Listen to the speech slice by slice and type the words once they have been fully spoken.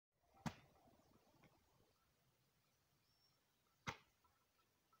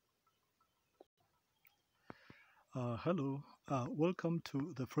Hello, welcome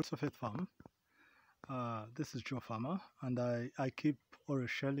to the Fruits of Faith Farm. This is Joe Farmer, and I keep always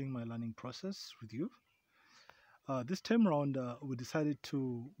sharing my learning process with you. This time around, we decided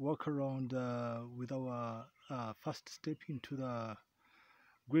to walk around with our first step into the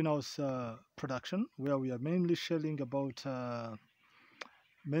greenhouse production, where we are mainly sharing about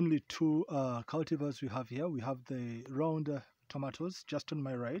mainly two cultivars we have here. We have the round tomatoes just on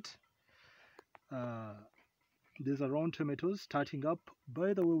my right. These are round tomatoes starting up.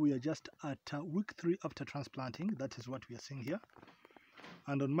 By the way, we are just at week 3 after transplanting. That is what we are seeing here.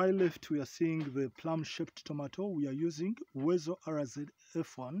 And on my left, we are seeing the plum-shaped tomato. We are using Wezo RZ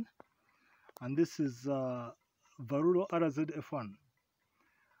F1. And this is Varulo RZ F1.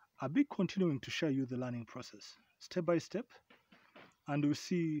 I'll be continuing to share you the learning process, step by step. And we'll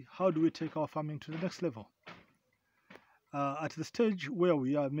see how do we take our farming to the next level. At the stage where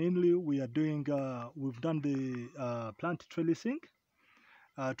we are mainly, we are doing, we've done the plant trellising.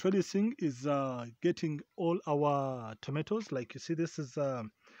 Trellising is getting all our tomatoes, like you see, this is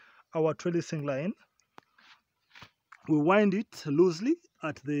our trellising line. We wind it loosely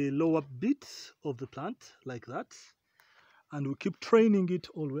at the lower bit of the plant, like that. And we keep training it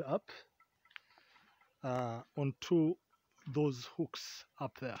all the way up onto those hooks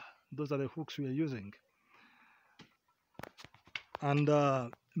up there. Those are the hooks we are using. And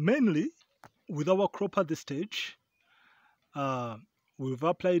mainly, with our crop at this stage, we've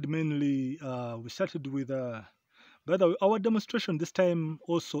applied mainly, we started with, by the way, our demonstration this time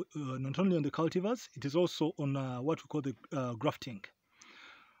also, not only on the cultivars, it is also on what we call the grafting.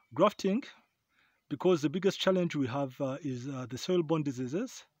 Grafting, because the biggest challenge we have is the soil-borne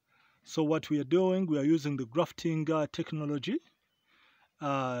diseases. So what we are doing, we are using the grafting technology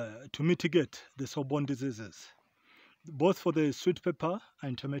to mitigate the soil-borne diseases, both for the sweet pepper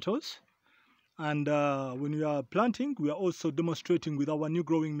and tomatoes. And when we are planting, we are also demonstrating with our new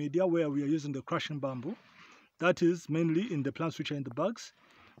growing media where we are using the crushing bamboo. That is mainly in the plants which are in the bags,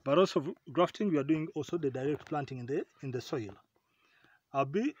 but also grafting, we are doing also the direct planting in the soil. I'll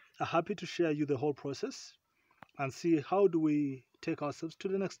be happy to share you the whole process and see how do we take ourselves to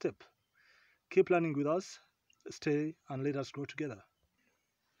the next step. Keep learning with us, stay and let us grow together.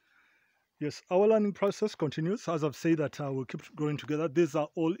 Yes, our learning process continues. As I've said that we'll keep growing together. These are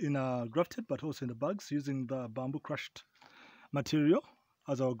all in grafted, but also in the bags using the bamboo crushed material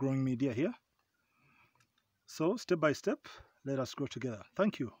as our growing media here. So step by step, let us grow together.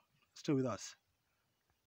 Thank you. Stay with us.